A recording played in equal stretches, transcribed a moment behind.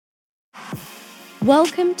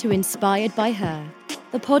Welcome to Inspired by Her,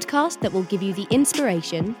 the podcast that will give you the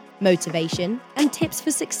inspiration, motivation, and tips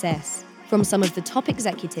for success from some of the top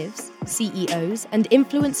executives, CEOs, and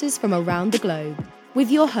influencers from around the globe.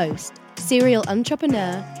 With your host, serial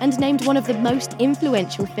entrepreneur, and named one of the most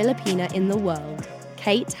influential Filipina in the world,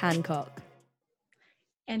 Kate Hancock.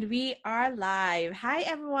 And we are live. Hi,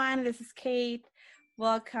 everyone. This is Kate.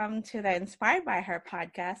 Welcome to the Inspired by Her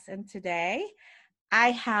podcast. And today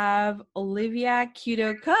I have Olivia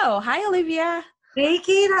Quido-Co. Hi, Olivia. Hey,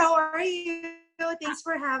 Kate. How are you? Thanks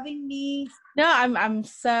for having me. No, I'm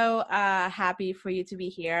so happy for you to be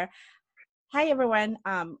here. Hi, everyone.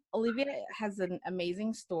 Olivia has an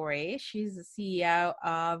amazing story. She's the CEO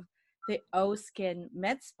of the O-Skin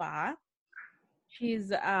Med Spa.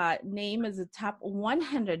 She's named as a top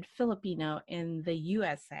 100 Filipino in the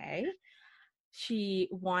USA. She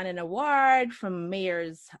won an award from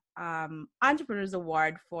Mayor's Entrepreneurs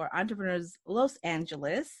Award for Entrepreneurs Los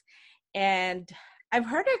Angeles. And I've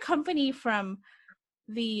heard her company from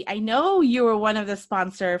I know you were one of the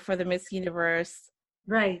sponsor for the Miss Universe.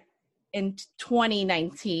 Right. In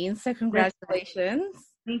 2019. So congratulations.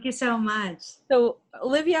 Thank you so much. So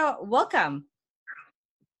Olivia, welcome.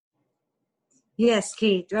 Yes,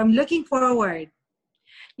 Kate. I'm looking forward.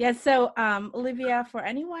 Yeah, so Olivia, for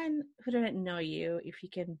anyone who didn't know you, if you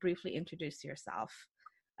can briefly introduce yourself,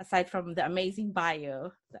 aside from the amazing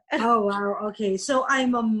bio. Oh wow. Okay. So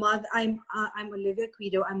I'm a mother. I'm Olivia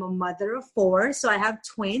Quido. I'm a mother of 4. So I have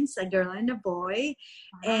twins, a girl and a boy,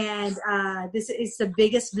 and this is the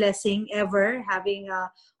biggest blessing ever, having a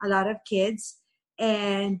lot of kids.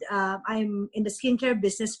 And I'm in the skincare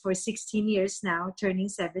business for 16 years now, turning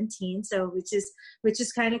 17. So which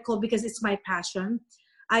is kind of cool because it's my passion.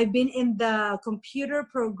 I've been in the computer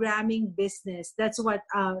programming business. That's what,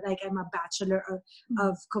 I'm a bachelor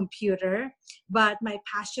of computer, but my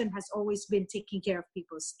passion has always been taking care of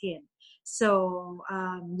people's skin. So,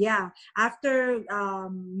 after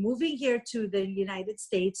moving here to the United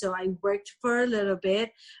States, so I worked for a little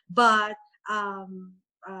bit, but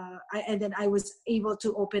and then I was able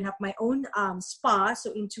to open up my own spa,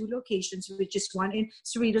 so in 2 locations, which is one in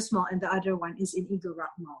Cerritos Mall and the other one is in Eagle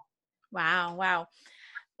Rock Mall. Wow.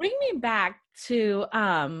 Bring me back to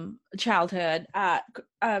childhood.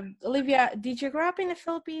 Olivia, did you grow up in the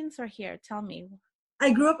Philippines or here? Tell me.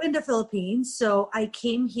 I grew up in the Philippines, so I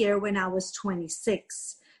came here when I was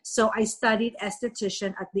 26. So I studied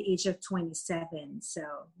esthetician at the age of 27. So,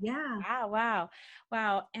 yeah. Wow.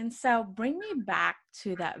 And so bring me back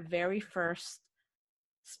to that very first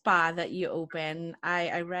spa that you opened.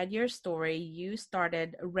 I read your story. You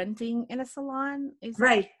started renting in a salon.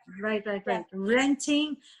 Right.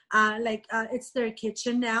 Renting, it's their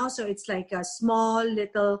kitchen now. So it's like a small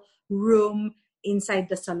little room inside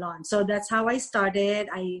the salon. So that's how I started.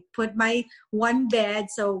 I put my one bed.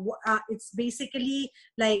 So it's basically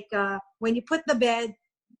like when you put the bed,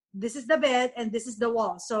 this is the bed and this is the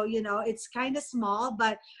wall. So, it's kind of small,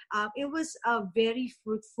 but it was a very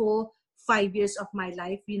fruitful 5 years of my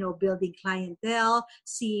life, building clientele,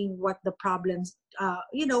 seeing what the problems,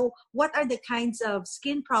 what are the kinds of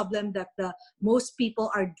skin problem that the most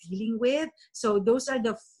people are dealing with. So those are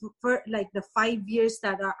the 5 years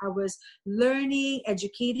that I was learning,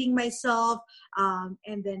 educating myself.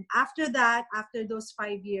 And then after those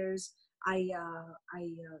 5 years, I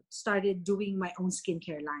started doing my own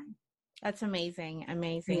skincare line. That's amazing.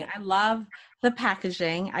 Yeah. I love the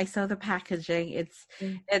packaging. I saw the packaging. It's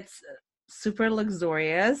super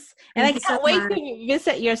luxurious. And I can't wait to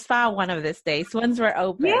visit your spa one of these days once we're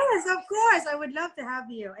open. Yes, of course. I would love to have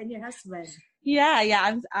you and your husband.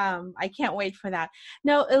 Yeah. I can't wait for that.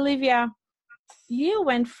 No, Olivia, you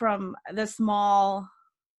went from the small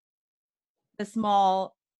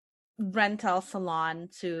rental salon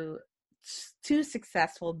to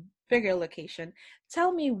successful, bigger location.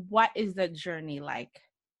 Tell me, what is the journey like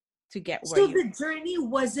to get where the journey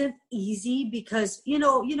wasn't easy because you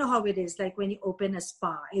know how it is, like when you open a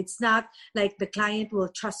spa, it's not like the client will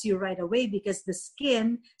trust you right away because the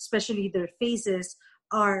skin, especially their faces,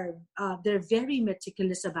 are they're very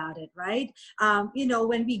meticulous about it, right?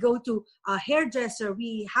 When we go to a hairdresser,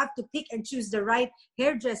 we have to pick and choose the right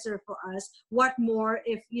hairdresser for us. What more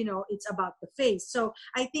if it's about the face? So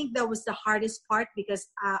I think that was the hardest part because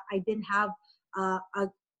I didn't have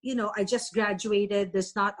I just graduated.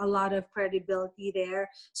 There's not a lot of credibility there.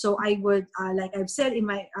 So I would, like I've said in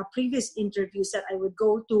my previous interviews, that I would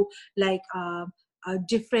go to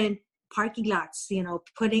different parking lots,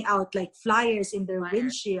 putting out like flyers in their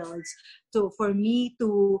windshields for me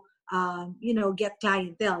to get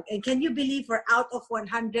clientele. And can you believe, for out of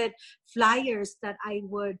 100 flyers that I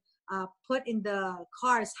would put in the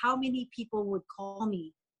cars how many people would call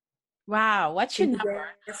me. Wow, what's your number?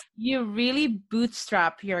 Yes. You really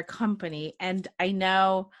bootstrap your company, and I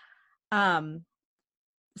know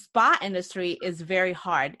spa industry is very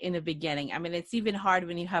hard in the beginning. I mean, it's even hard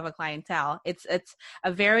when you have a clientele. It's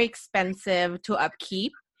a very expensive to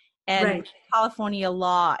upkeep, and Right. California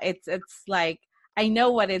law, it's like I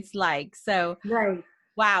know what it's like. So Right.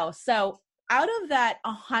 wow. So out of that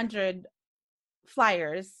 100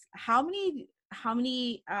 flyers, how many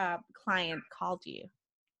client called you?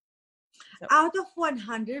 So, Out of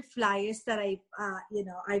 100 flyers that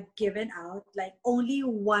I've given out, like only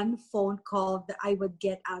one phone call that I would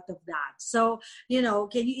get out of that. So,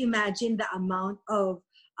 can you imagine the amount of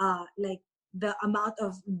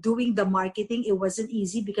doing the marketing? It wasn't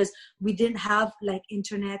easy because we didn't have like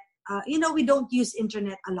internet. We don't use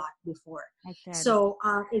internet a lot before. So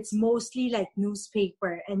it's mostly like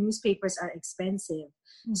newspaper, and newspapers are expensive.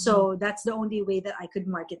 Mm-hmm. So that's the only way that I could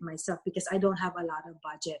market myself because I don't have a lot of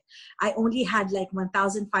budget. I only had like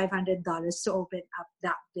 $1,500 to open up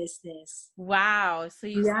that business. Wow. So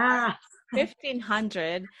you started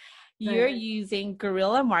 1,500. You're using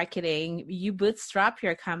guerrilla marketing. You bootstrap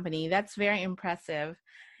your company. That's very impressive.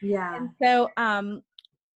 Yeah. And so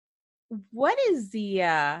what is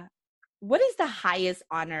the highest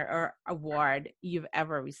honor or award you've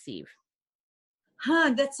ever received?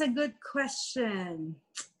 That's a good question.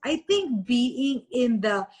 I think being in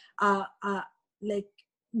the like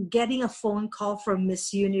getting a phone call from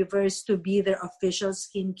Miss Universe to be their official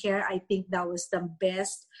skincare, I think that was the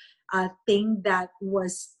best thing that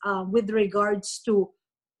was with regards to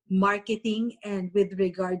marketing and with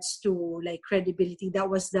regards to like credibility. That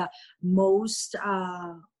was the most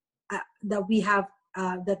that we have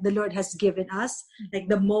that the Lord has given us, like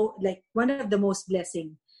one of the most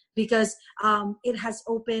blessing, because it has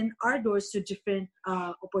opened our doors to different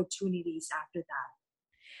opportunities after that.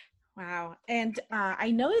 Wow. And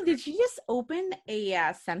I know, did you just open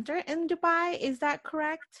a center in Dubai? Is that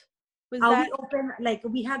correct? We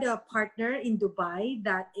had a partner in Dubai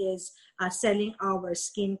that is selling our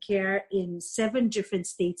skincare in 7 different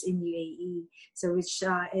states in UAE. So which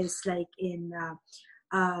is like in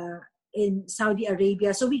Saudi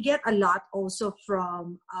Arabia. So we get a lot also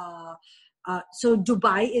from so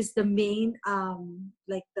Dubai is the main I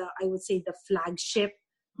would say the flagship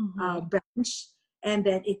branch, and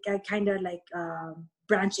then it kind of like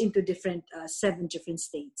branch into different 7 different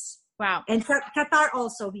states. Wow. And Qatar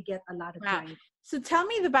also, we get a lot of clients. So tell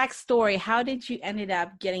me the backstory. How did you ended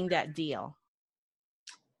up getting that deal?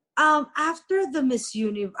 After the Miss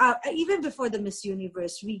Universe, even before the Miss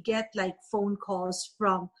Universe, we get like phone calls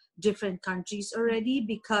from different countries already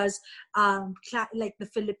because like the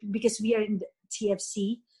Philippines, because we are in the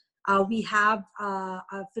TFC, we have a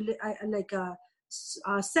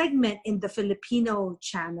segment in the Filipino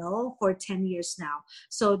channel for 10 years now.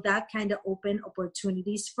 So that kind of opened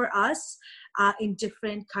opportunities for us in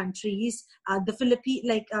different countries. The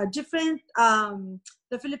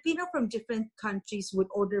Filipino from different countries would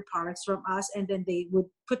order products from us, and then they would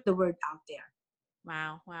put the word out there.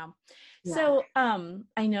 Wow. Yeah. So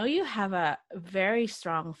I know you have a very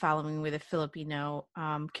strong following with the Filipino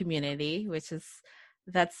community,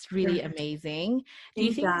 that's really amazing. Do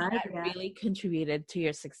you think that really contributed to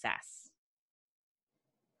your success?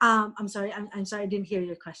 I'm sorry, I didn't hear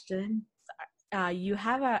your question. You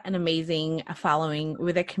have an amazing following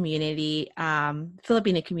with a community,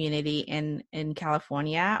 Filipino community in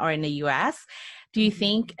California or in the US. Do you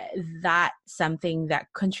think that's something that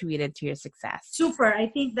contributed to your success? Super. I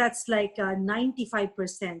think that's like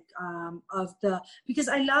 95% of because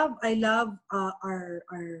I love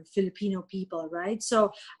our Filipino people, right?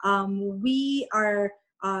 So we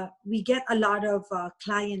get a lot of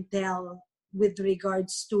clientele with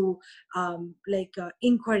regards to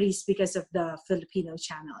inquiries because of the Filipino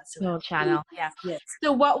channel. Yeah. Yes.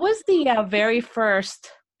 So what was the very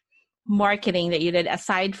first marketing that you did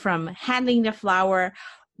aside from handling the flower?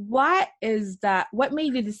 What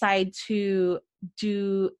made you decide to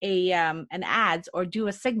do an ads or do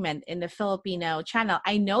a segment in the Filipino channel?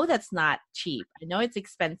 I know that's not cheap. I know it's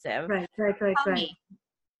expensive. Right.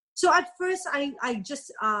 So at first I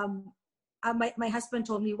just my husband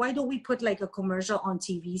told me, why don't we put like a commercial on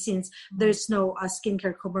TV, since there's no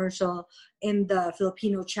skincare commercial in the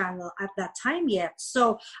Filipino channel at that time yet.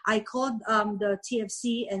 So I called the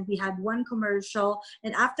TFC, and we had one commercial.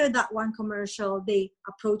 And after that one commercial, they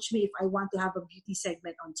approached me if I want to have a beauty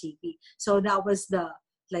segment on TV. So that was the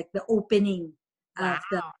opening of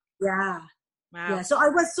the, Wow. Yeah. So I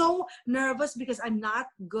was so nervous because I'm not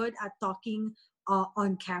good at talking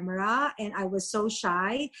on camera, and I was so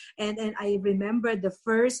shy. And I remember the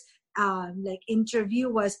first like interview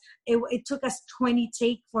was, it took us 20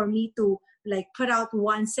 take for me to like put out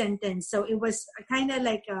one sentence. So it was kind of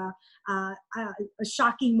like a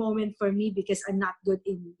shocking moment for me because I'm not good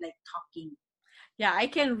in like talking. Yeah, I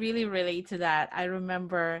can really relate to that. I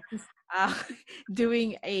remember uh,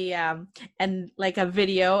 doing a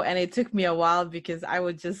video, and it took me a while because I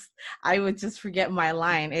would just forget my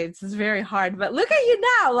line. It's just very hard. But look at you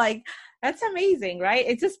now, like that's amazing, right?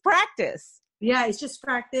 It's just practice. Yeah, it's just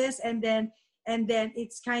practice, and then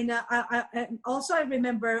it's kind of and also I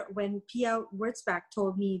remember when Pia Wurtzbach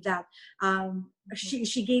told me that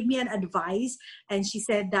she gave me an advice, and she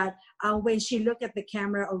said that when she looked at the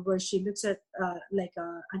camera, or when she looks at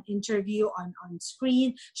an interview on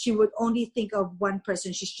screen, she would only think of one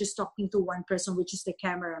person. She's just talking to one person, which is the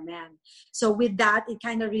cameraman. So with that, it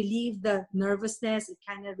kind of relieved the nervousness, it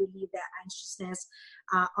kind of relieved the anxiousness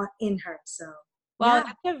in her. So Well, yeah.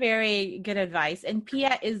 that's a very good advice. And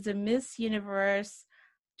Pia is the Miss Universe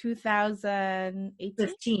 2018?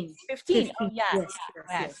 15. 15. Oh, yeah. Yes, Yes,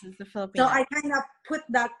 yes. it's the So Filipino. I kind of put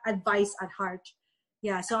that advice at heart.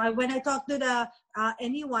 Yeah. So when I talk to the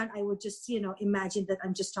anyone, I would just imagine that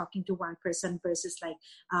I'm just talking to one person versus like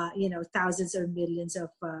thousands or millions of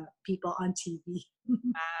people on TV.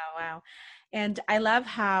 Wow, wow. And I love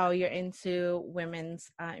how you're into women's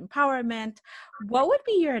empowerment. What would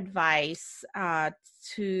be your advice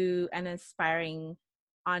to an aspiring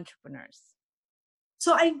entrepreneurs?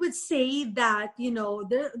 So I would say that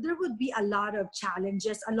there would be a lot of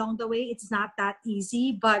challenges along the way. It's not that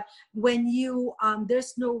easy, but when you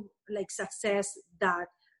there's no like success that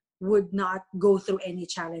would not go through any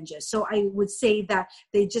challenges. So I would say that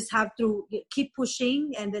they just have to keep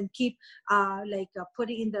pushing, and then keep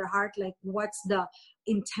putting in their heart like what's the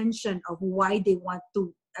intention of why they want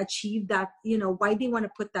to achieve that, why they want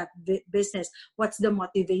to put that business, what's the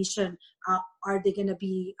motivation, are they going to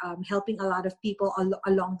be helping a lot of people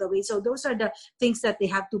along the way. So those are the things that they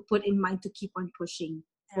have to put in mind to keep on pushing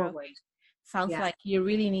forward. Sounds like you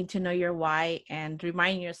really need to know your why and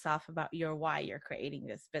remind yourself about your why you're creating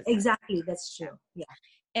this business. Exactly, that's true. Yeah.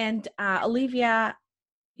 And Olivia,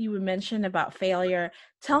 you mentioned about failure.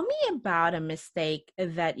 Tell me about a mistake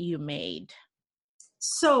that you made.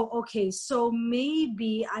 So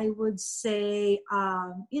maybe I would say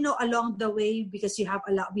along the way, because we have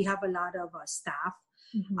a lot of staff.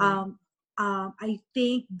 Mm-hmm. I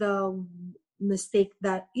think the mistake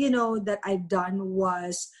that that I've done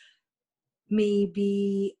was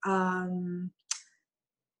maybe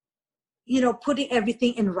putting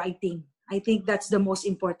everything in writing. I think that's the most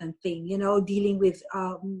important thing, dealing with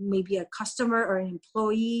maybe a customer or an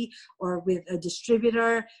employee or with a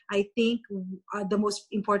distributor. I think the most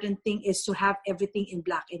important thing is to have everything in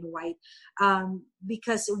black and white,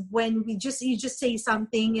 because when you just say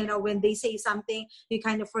something, when they say something, you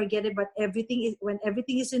kind of forget it. But when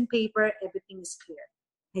everything is in paper, everything is clear.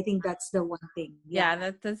 I think that's the one thing.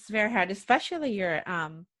 Yeah, that's very hard, especially you're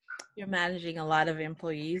managing a lot of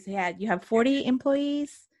employees. You have 40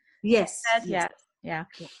 employees? Yes. Yeah.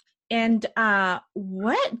 And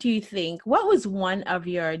what do you think? What was one of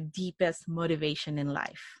your deepest motivation in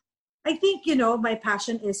life? I think, my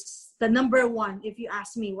passion is the number one. If you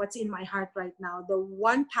ask me what's in my heart right now, the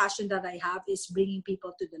one passion that I have is bringing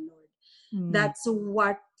people to the Lord. That's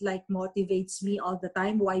what like motivates me all the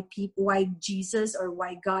time. Why Jesus or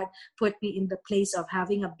why God put me in the place of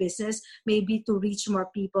having a business, maybe to reach more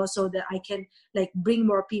people so that I can like bring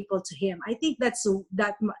more people to Him. I think that's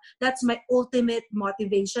my ultimate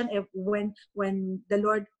motivation. When the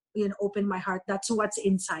Lord opened my heart, that's what's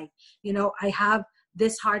inside. I have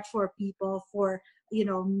this heart for people, for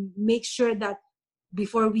make sure that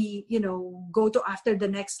before we go to after the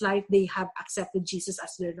next life, they have accepted Jesus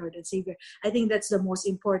as their Lord and Savior. I think that's the most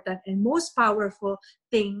important and most powerful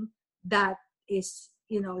thing that is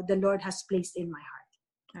the Lord has placed in my heart.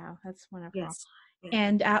 Oh, that's wonderful. Yes.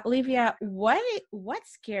 And Olivia, what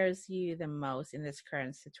scares you the most in this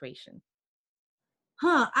current situation?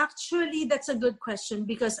 Actually, that's a good question,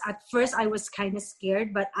 because at first I was kind of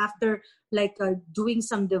scared, but after doing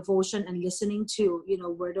some devotion and listening to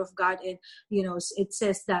Word of God, and it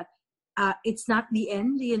says that it's not the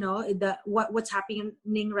end. What's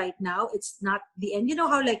happening right now, it's not the end.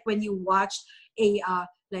 How like when you watch a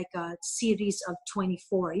series of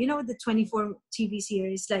 24, the 24 TV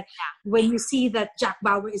series, when you see that Jack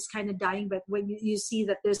Bauer is kind of dying, but when you see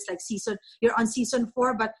that there's you're on season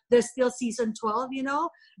 4, but there's still season 12,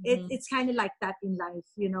 it's kind of like that in life.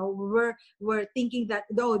 We're thinking that,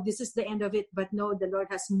 this is the end of it, but no, the Lord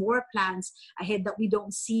has more plans ahead that we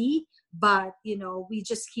don't see, but we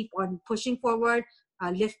just keep on pushing forward,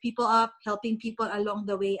 lift people up, helping people along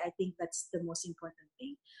the way. I think that's the most important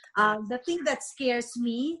thing. The thing that scares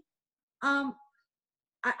me,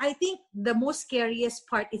 I think the most scariest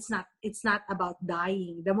part, it's not about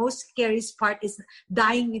dying. The most scariest part is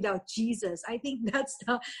dying without Jesus. I think that's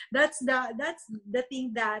the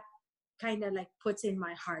thing that kind of like puts in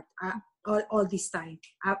my heart all this time,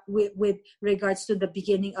 with regards to the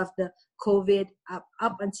beginning of the COVID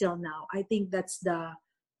up until now. I think that's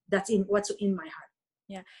in what's in my heart.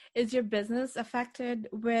 Yeah. Is your business affected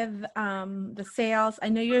with the sales? I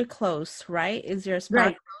know you're close, right? Is your spa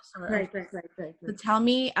Right. close? Right. So tell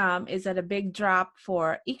me, is that a big drop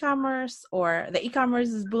for e-commerce, or the e-commerce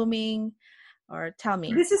is booming, or tell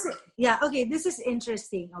me? This is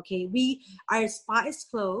interesting. Okay, our spa is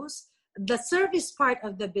closed. The service part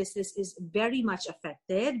of the business is very much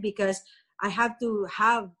affected because I have to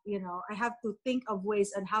think of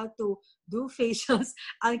ways on how to do facials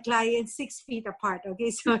on clients 6 feet apart.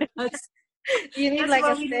 Okay, so You need that's like a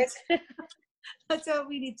what we need. stick. That's what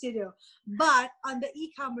we need to do. But on the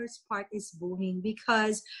e-commerce part is booming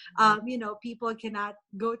because, people cannot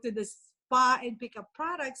go to the spa and pick up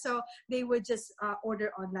products. So they would just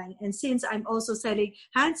order online. And since I'm also selling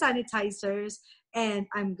hand sanitizers and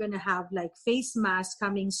I'm going to have like face masks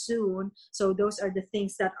coming soon. So those are the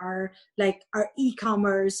things that are like our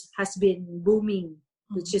e-commerce has been booming,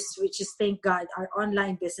 which is thank God our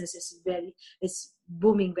online business is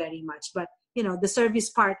booming very much. But the service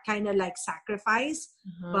part kind of like sacrifice,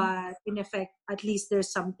 but in effect, at least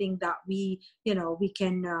there's something that we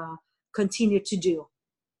can continue to do.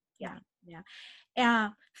 Yeah.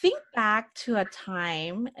 Think back to a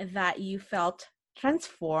time that you felt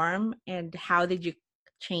transformed, and how did you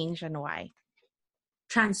change and why?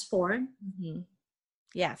 Transform. Mm-hmm.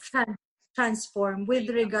 Yes. Transform with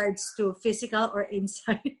regards to physical or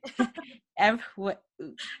inside.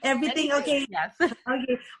 Everything. Okay. Yes.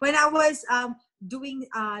 Okay. When I was doing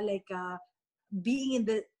being in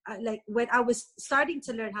the when I was starting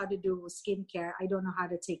to learn how to do skincare, I don't know how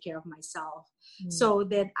to take care of myself. So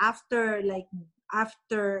then after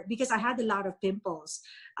because I had a lot of pimples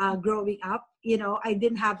growing up, I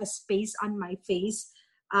didn't have a space on my face.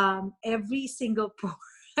 Every single pore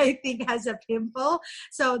I think has a pimple.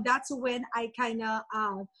 So that's when I kind of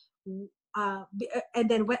and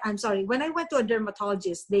then when I went to a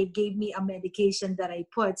dermatologist, they gave me a medication that I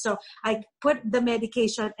put. So I put the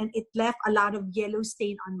medication and it left a lot of yellow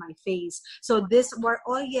stain on my face. So these were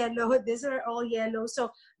all yellow.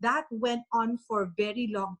 So that went on for a very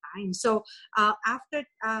long time. So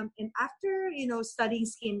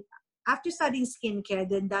after studying skincare,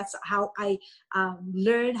 then that's how I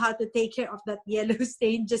learned how to take care of that yellow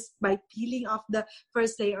stain just by peeling off the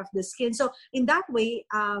first layer of the skin. So in that way,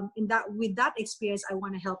 with that experience, I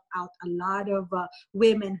want to help out a lot of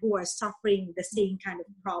women who are suffering the same kind of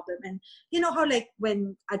problem. And you know how like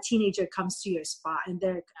when a teenager comes to your spa and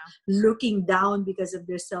they're looking down because of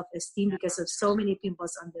their self-esteem because of so many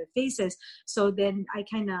pimples on their faces. So then I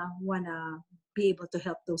kind of want to be able to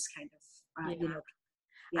help those kind of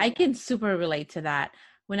I can super relate to that.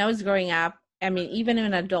 When I was growing up, I mean, even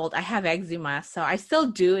an adult, I have eczema. So I still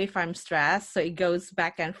do if I'm stressed. So it goes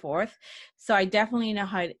back and forth. So I definitely know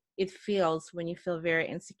how it feels when you feel very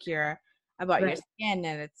insecure about your skin,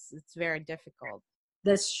 and it's very difficult.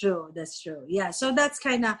 That's true. Yeah. So that's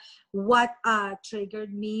kind of what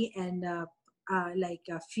triggered me and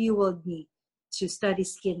fueled me to study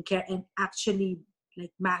skincare and actually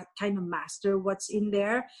like kind of master what's in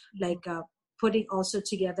there, like putting also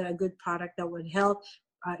together a good product that would help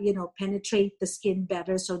penetrate the skin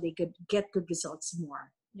better so they could get good results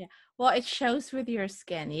more. Yeah. Well, it shows with your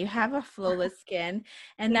skin. You have a flawless skin,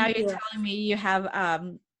 and now you're telling me you have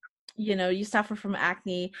you suffer from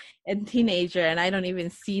acne in teenager, and I don't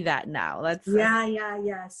even see that now. That's So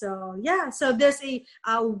there's a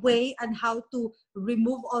way on how to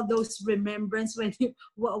remove all those remembrance when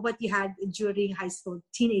what you had during high school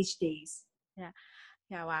teenage days. Yeah,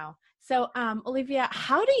 wow. So Olivia,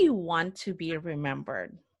 how do you want to be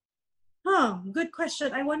remembered? Good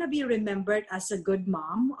question. I want to be remembered as a good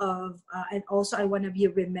mom and also I want to be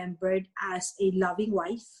remembered as a loving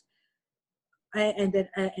wife. And then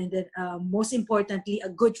most importantly, a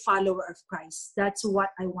good follower of Christ. That's what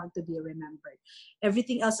I want to be remembered.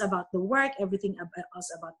 Everything else about the work, everything else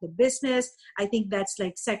about the business, I think that's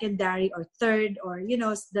like secondary or third, or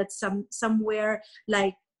that's somewhere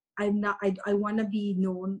like I'm not. I want to be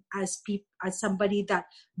known as somebody that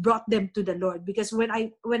brought them to the Lord. Because when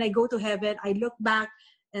I go to heaven, I look back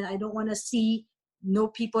and I don't want to see no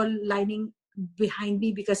people lining behind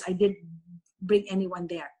me because I didn't bring anyone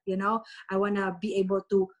there. I want to be able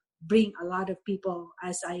to bring a lot of people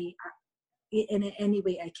as I in any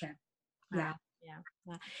way I can. Yeah.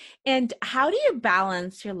 Yeah. And how do you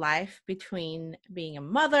balance your life between being a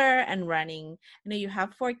mother and running? I know you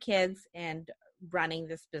have 4 kids and running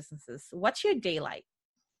these businesses. What's your day like?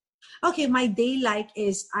 Okay, my day like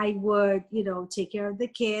is I would, take care of the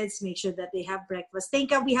kids, make sure that they have breakfast. Thank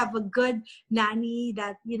God we have a good nanny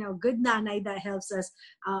that, good nanny that helps us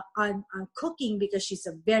on cooking, because she's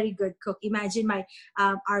a very good cook. Imagine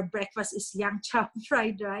our breakfast is yang chow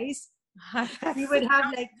fried rice. We would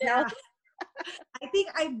have I think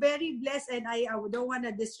I'm very blessed, and I don't want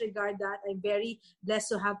to disregard that. I'm very blessed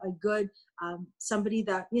to have a good somebody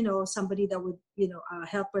that would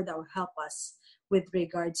helper that will help us with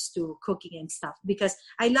regards to cooking and stuff, because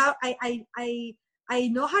I know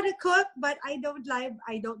how to cook, but I don't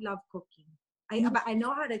love cooking. But I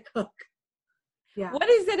know how to cook. Yeah. What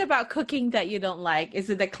is it about cooking that you don't like? Is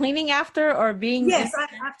it the cleaning after, or being? Yes,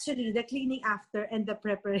 actually the cleaning after and the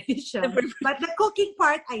preparation. But the cooking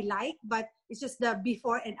part I like, but it's just the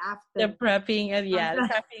before and after. The prepping and the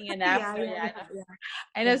prepping and after. Yeah.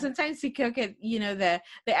 I know sometimes you cook it, the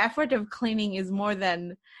effort of cleaning is more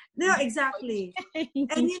than. No, exactly.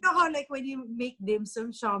 And you know how when you make dim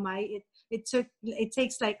sum siomai, it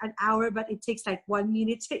takes like an hour, but it takes like 1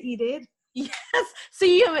 minute to eat it. Yes. So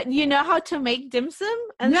you know how to make dim sum?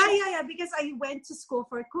 Yeah. Because I went to school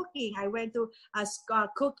for cooking. I went to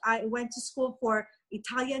cook. I went to school for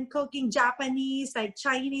Italian cooking, Japanese, like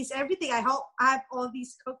Chinese, everything. I have all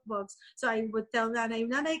these cookbooks. So I would tell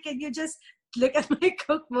Nanay, can you just look at my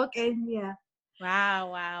cookbook? And yeah.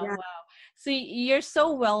 Wow. So you're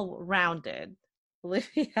so well-rounded,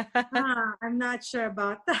 Olivia. I'm not sure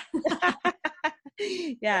about that.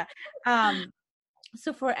 Yeah.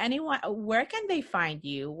 So for anyone, where can they find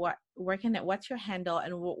you? What's your handle,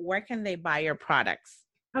 and where can they buy your products?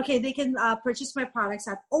 Okay, they can purchase my products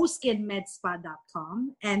at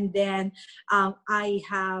oskinmedspa.com. And then I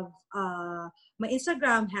have my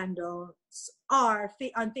Instagram handles are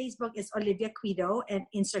on Facebook is Olivia Quido, and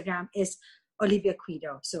Instagram is Olivia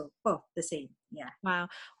Quido. So both the same. Yeah. Wow.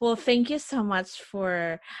 Well, thank you so much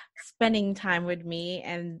for spending time with me,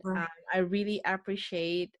 and I really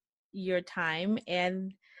appreciate your time,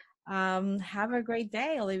 and have a great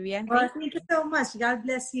day, Olivia. Well, thank you so much. God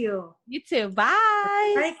bless you. You too.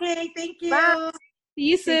 Bye. Okay, thank you. Bye. See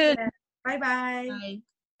you soon. Bye.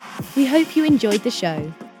 We hope you enjoyed the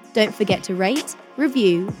show. Don't forget to rate,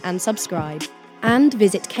 review, and subscribe. And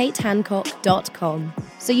visit katehancock.com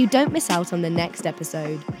so you don't miss out on the next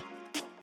episode.